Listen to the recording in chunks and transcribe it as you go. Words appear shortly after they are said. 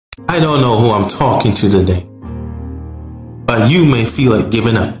I don't know who I'm talking to today, but you may feel like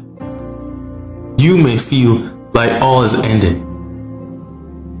giving up. You may feel like all is ended.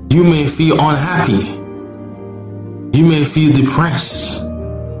 You may feel unhappy. You may feel depressed.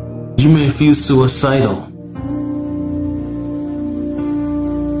 You may feel suicidal.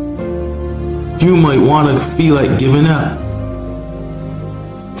 You might want to feel like giving up.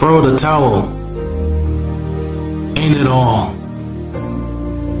 Throw the towel. End it all.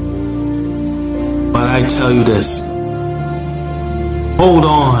 But I tell you this. Hold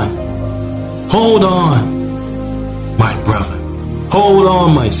on. Hold on, my brother. Hold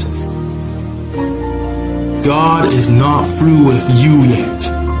on, my sister. God is not through with you yet.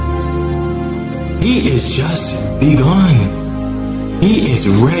 He is just begun. He is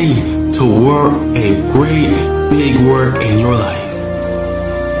ready to work a great big work in your life.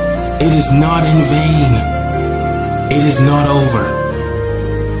 It is not in vain. It is not over.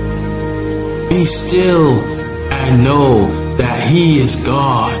 Be still and know that He is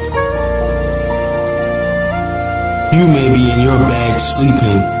God. You may be in your bed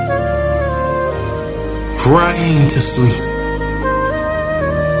sleeping, trying to sleep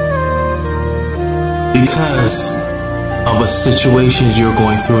because of a situation you're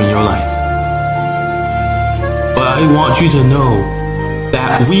going through in your life. But I want you to know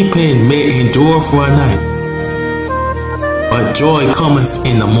that weeping may endure for a night, but joy cometh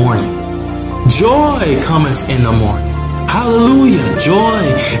in the morning. Joy cometh in the morning. Hallelujah. Joy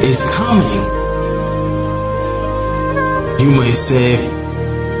is coming. You may say,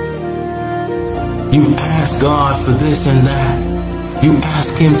 you ask God for this and that. You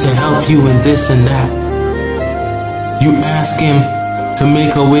ask Him to help you in this and that. You ask Him to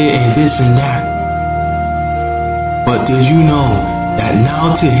make a way in this and that. But did you know that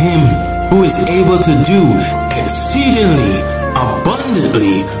now to Him who is able to do exceedingly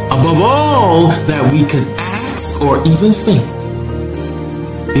abundantly above all that we could ask or even think?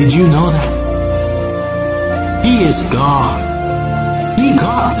 Did you know that? He is God. He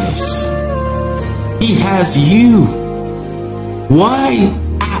got this. He has you. Why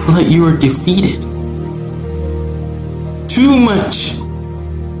act like you're defeated? Too much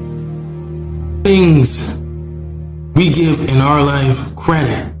things we give in our life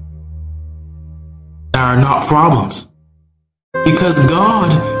credit that are not problems. Because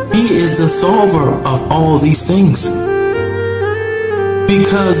God, He is the solver of all these things.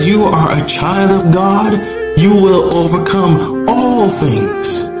 Because you are a child of God, you will overcome all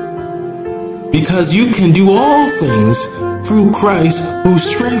things. Because you can do all things through Christ who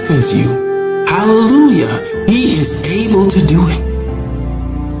strengthens you. Hallelujah. He is able to do it.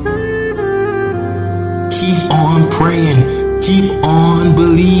 Keep on praying. Keep on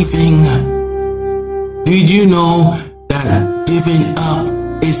believing. Did you know that giving up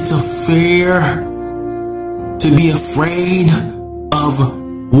is to fear? To be afraid of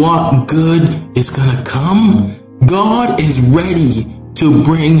what good is gonna come? God is ready to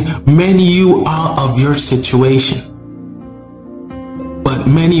bring many of you out of your situation. But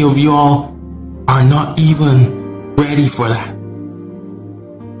many of y'all are not even ready for that.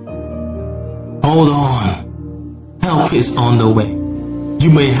 Hold on. Help is on the way.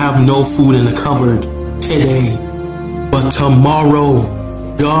 You may have no food in the cupboard today, but tomorrow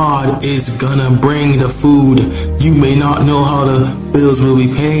God is gonna bring the food. You may not know how the bills will be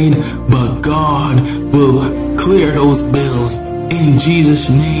paid, but God will clear those bills in Jesus'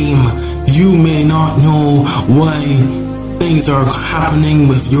 name. You may not know why things are happening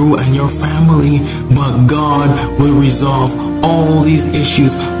with you and your family, but God will resolve all these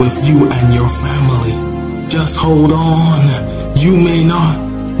issues with you and your family. Just hold on. You may not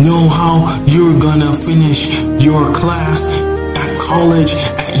know how you're gonna finish your class at college,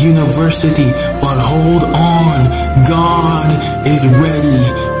 at university, but hold on. God is ready.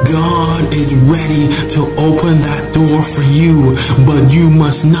 God is ready to open that door for you, but you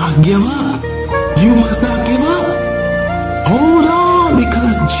must not give up. You must not give up. Hold on,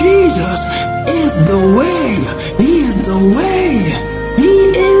 because Jesus is the way. He is the way. He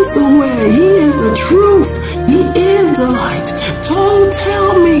is the way. He is the truth. He is the light. Don't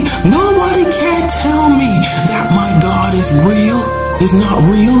tell me. Nobody can tell me that my God is real. He's not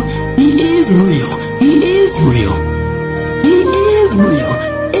real. He is real. He is real. He is real.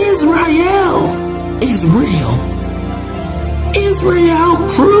 Israel is real. Israel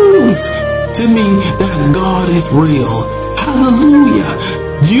proves to me that God is real. Hallelujah.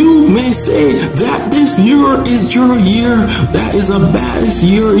 You may say that this year is your year. That is the baddest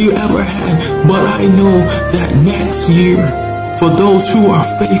year you ever had. But I know that next year, for those who are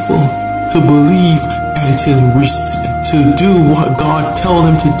faithful to believe and to to do what God told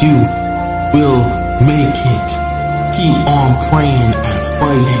them to do will make it. Keep on praying and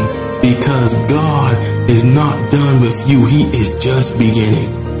fighting, because God is not done with you. He is just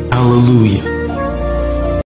beginning. Hallelujah.